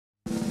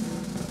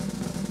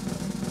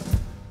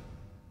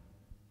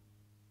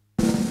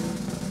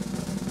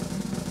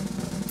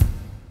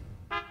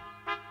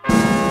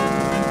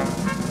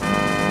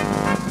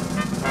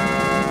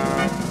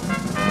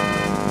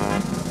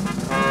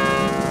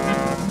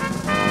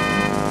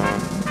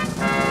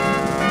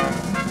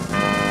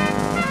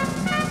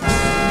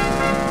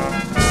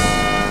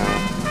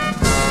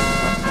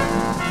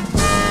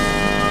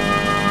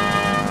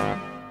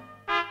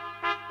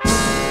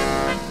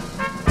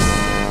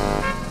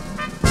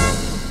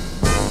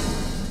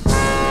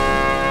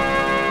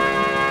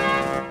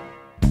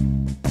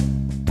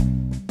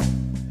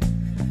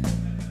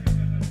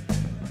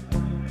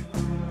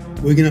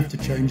We're going to have to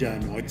change our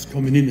nights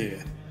coming in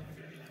here.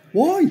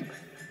 Why?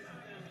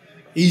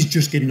 He's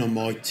just getting on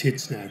my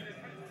tits now.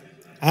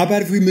 How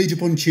about if we meet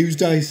up on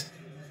Tuesdays?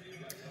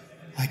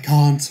 I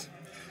can't.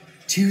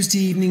 Tuesday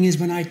evening is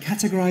when I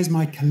categorise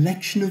my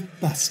collection of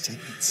bus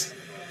tickets.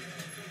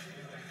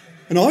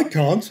 And I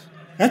can't.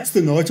 That's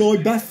the night I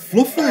bath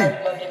Fluffy.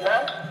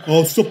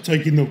 Oh, stop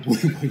taking the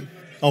wee-wee.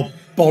 Oh,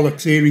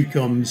 bollocks, here he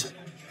comes.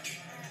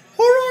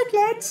 All right,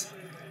 lads.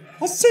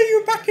 I'll see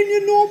you back in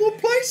your normal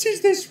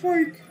places this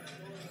week.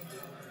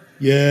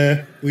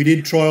 Yeah, we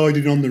did try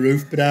hiding on the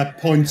roof, but our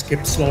points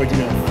kept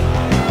sliding off.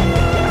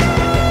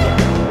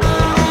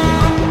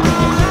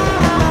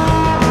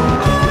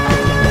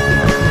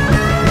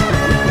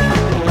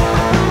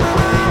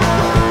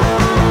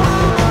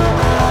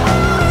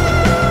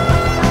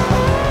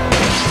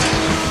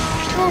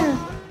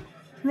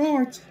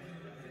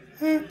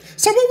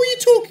 So what were you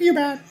talking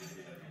about?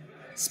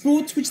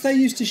 Sports which they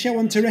used to show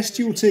on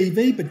terrestrial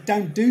TV but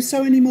don't do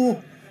so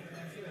anymore.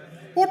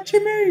 What do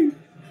you mean?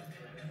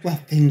 Well,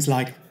 things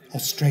like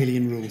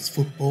Australian rules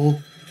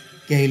football,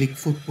 Gaelic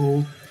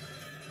football.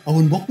 Oh,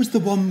 and what was the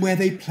one where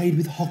they played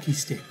with hockey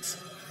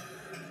sticks?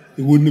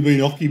 It wouldn't have been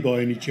hockey by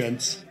any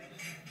chance.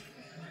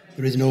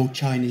 There is an old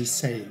Chinese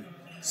saying,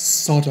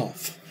 sod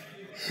off.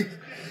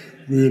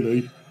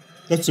 Really?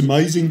 That's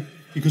amazing,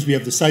 because we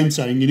have the same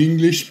saying in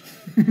English.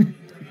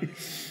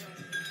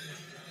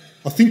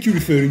 I think you're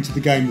referring to the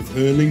game of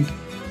hurling.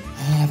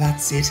 Ah,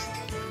 that's it.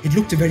 It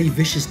looked a very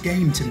vicious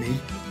game to me.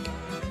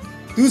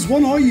 There was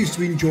one I used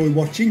to enjoy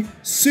watching,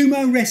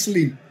 sumo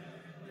wrestling.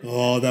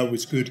 Oh, that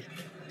was good.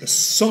 The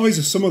size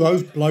of some of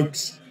those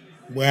blokes.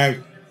 Wow.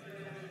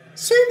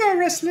 Sumo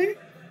wrestling?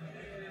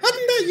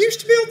 Hadn't that used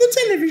to be on the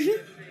television?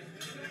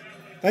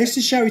 They used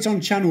to show it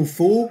on Channel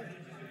 4.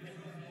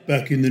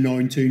 Back in the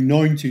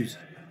 1990s.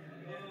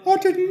 I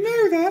didn't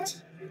know that.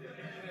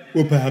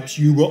 Well, perhaps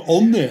you were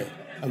on there,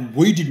 and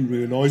we didn't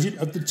realise it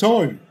at the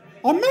time.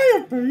 I may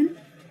have been.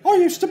 I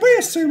used to be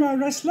a sumo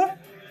wrestler.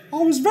 I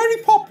was very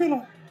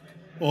popular.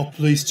 Oh,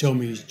 please tell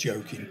me he's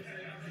joking.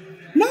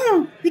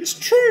 No, it's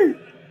true.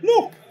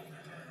 Look.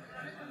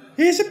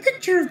 Here's a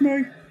picture of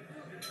me.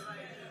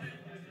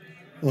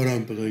 I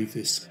don't believe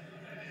this.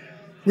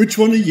 Which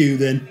one are you,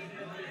 then?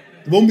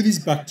 The one with his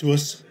back to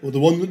us, or the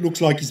one that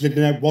looks like he's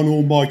letting out one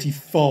almighty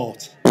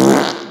fart?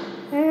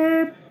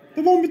 The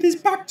one with his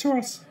back to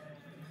us.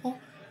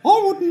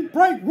 I wouldn't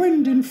break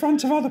wind in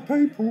front of other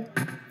people.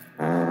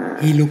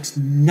 He looks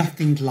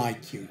nothing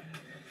like you.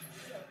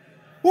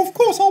 Well, of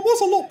course, I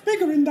was a lot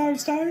bigger in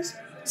those days.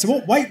 So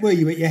what weight were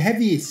you at your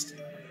heaviest?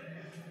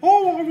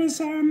 Oh, I was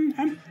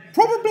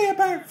probably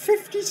about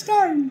 50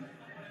 stone.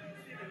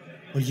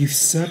 Well, you've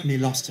certainly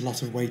lost a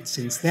lot of weight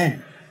since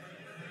then.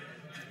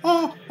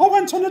 I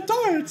went on a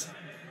diet.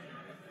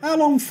 How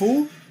long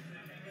for?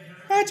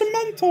 About a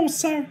month or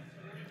so.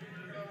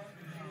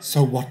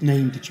 So what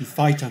name did you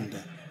fight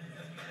under?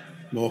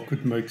 I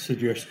could make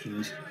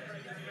suggestions.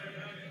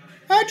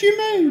 How do you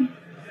mean?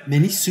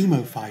 Many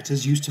sumo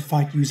fighters used to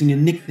fight using a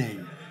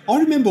nickname. I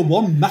remember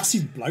one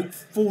massive bloke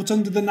fought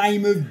under the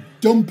name of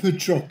Dumper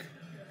Truck.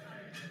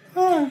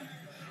 Oh,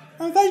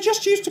 they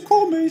just used to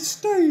call me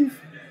Steve.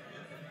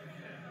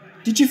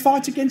 Did you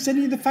fight against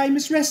any of the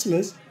famous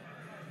wrestlers?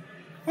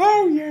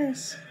 Oh,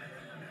 yes.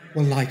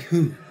 Well, like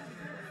who?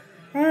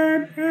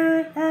 There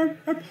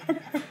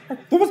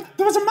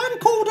was a man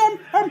called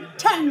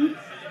Tang,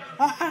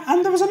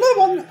 and there was another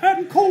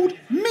one called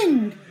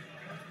Ming.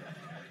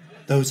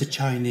 Those are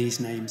Chinese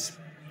names.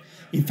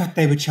 In fact,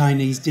 they were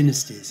Chinese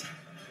dynasties.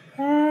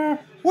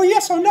 Well,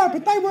 yes, I know,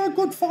 but they were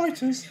good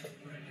fighters.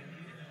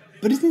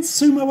 But isn't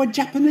sumo a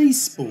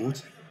Japanese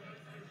sport?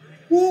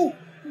 Well,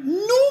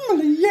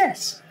 normally,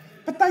 yes,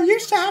 but they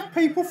used to have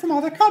people from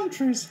other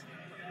countries.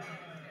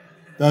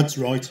 That's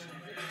right.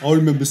 I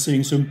remember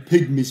seeing some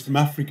pygmies from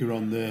Africa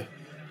on there.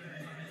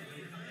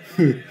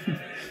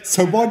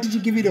 So why did you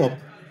give it up?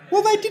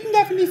 Well, they didn't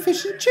have any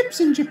fish and chips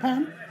in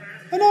Japan,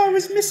 and I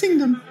was missing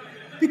them,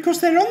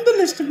 because they're on the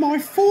list of my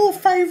 4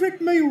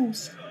 favourite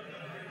meals.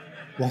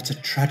 What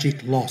a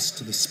tragic loss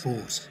to the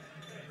sport.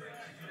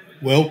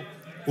 Well,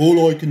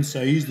 all I can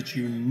say is that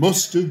you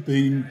must have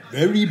been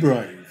very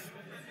brave.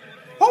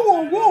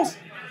 Oh, I was.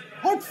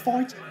 I'd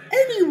fight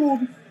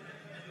anyone.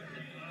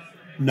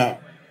 No.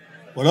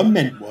 What I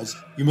meant was,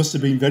 you must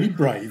have been very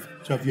brave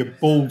to have your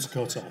balls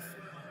cut off.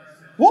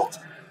 What?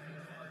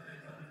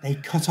 They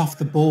cut off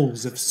the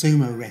balls of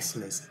sumo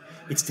wrestlers.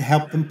 It's to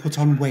help them put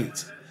on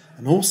weight,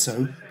 and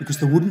also because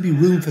there wouldn't be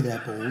room for their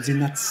balls in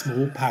that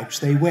small pouch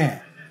they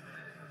wear.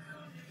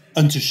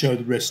 And to show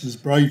the wrestlers'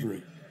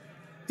 bravery.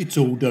 It's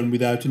all done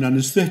without an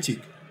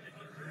anaesthetic.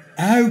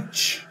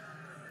 Ouch!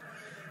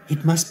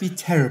 It must be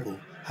terrible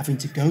having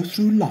to go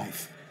through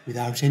life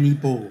without any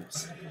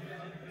balls.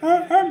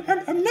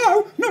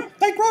 No,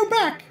 they grow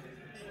back.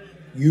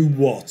 You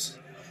what?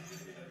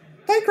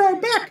 They grow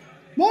back.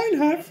 Mine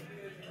have.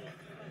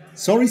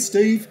 Sorry,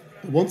 Steve,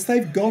 but once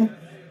they've gone,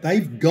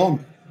 they've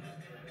gone.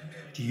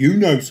 Do you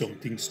know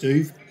something,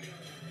 Steve?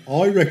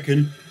 I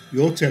reckon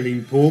you're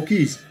telling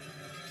porkies.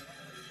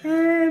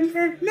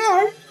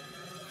 No.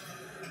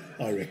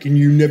 I reckon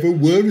you never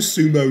were a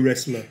sumo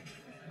wrestler.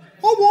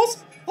 I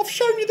was. I've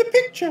shown you the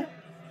picture.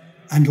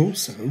 And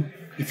also,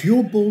 if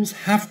your balls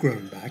have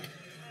grown back,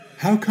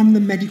 how come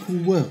the medical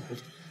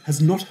world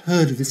has not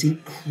heard of this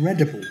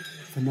incredible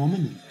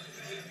phenomenon?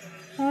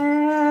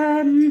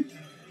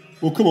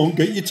 Well, come on,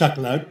 get your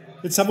tackle out.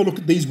 Let's have a look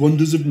at these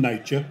wonders of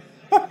nature.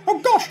 Oh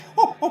gosh!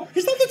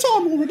 Is that the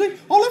time already?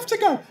 I'll have to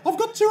go. I've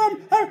got to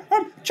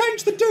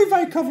change the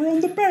duvet cover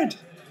on the bed.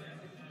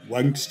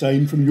 Wank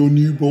stain from your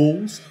new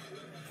balls?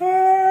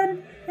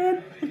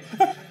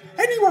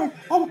 Anyway,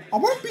 I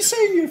won't be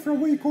seeing you for a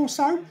week or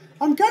so.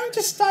 I'm going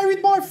to stay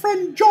with my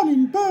friend John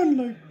in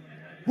Burnley.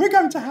 We're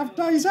going to have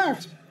days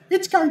out.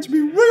 It's going to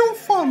be real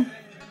fun.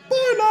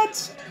 Bye,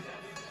 lads.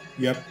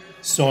 Yep,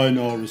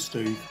 sayonara,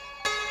 Steve.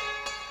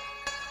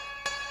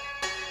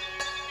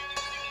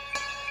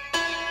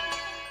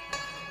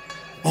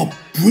 Oh,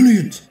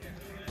 brilliant!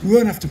 We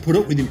won't have to put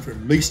up with him for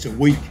at least a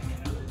week.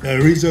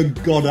 There is a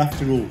God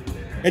after all.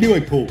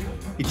 Anyway, Paul,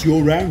 it's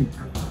your round.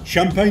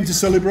 Champagne to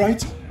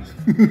celebrate?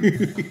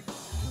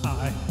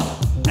 I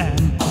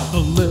am the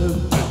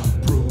living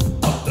proof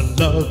of the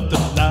love that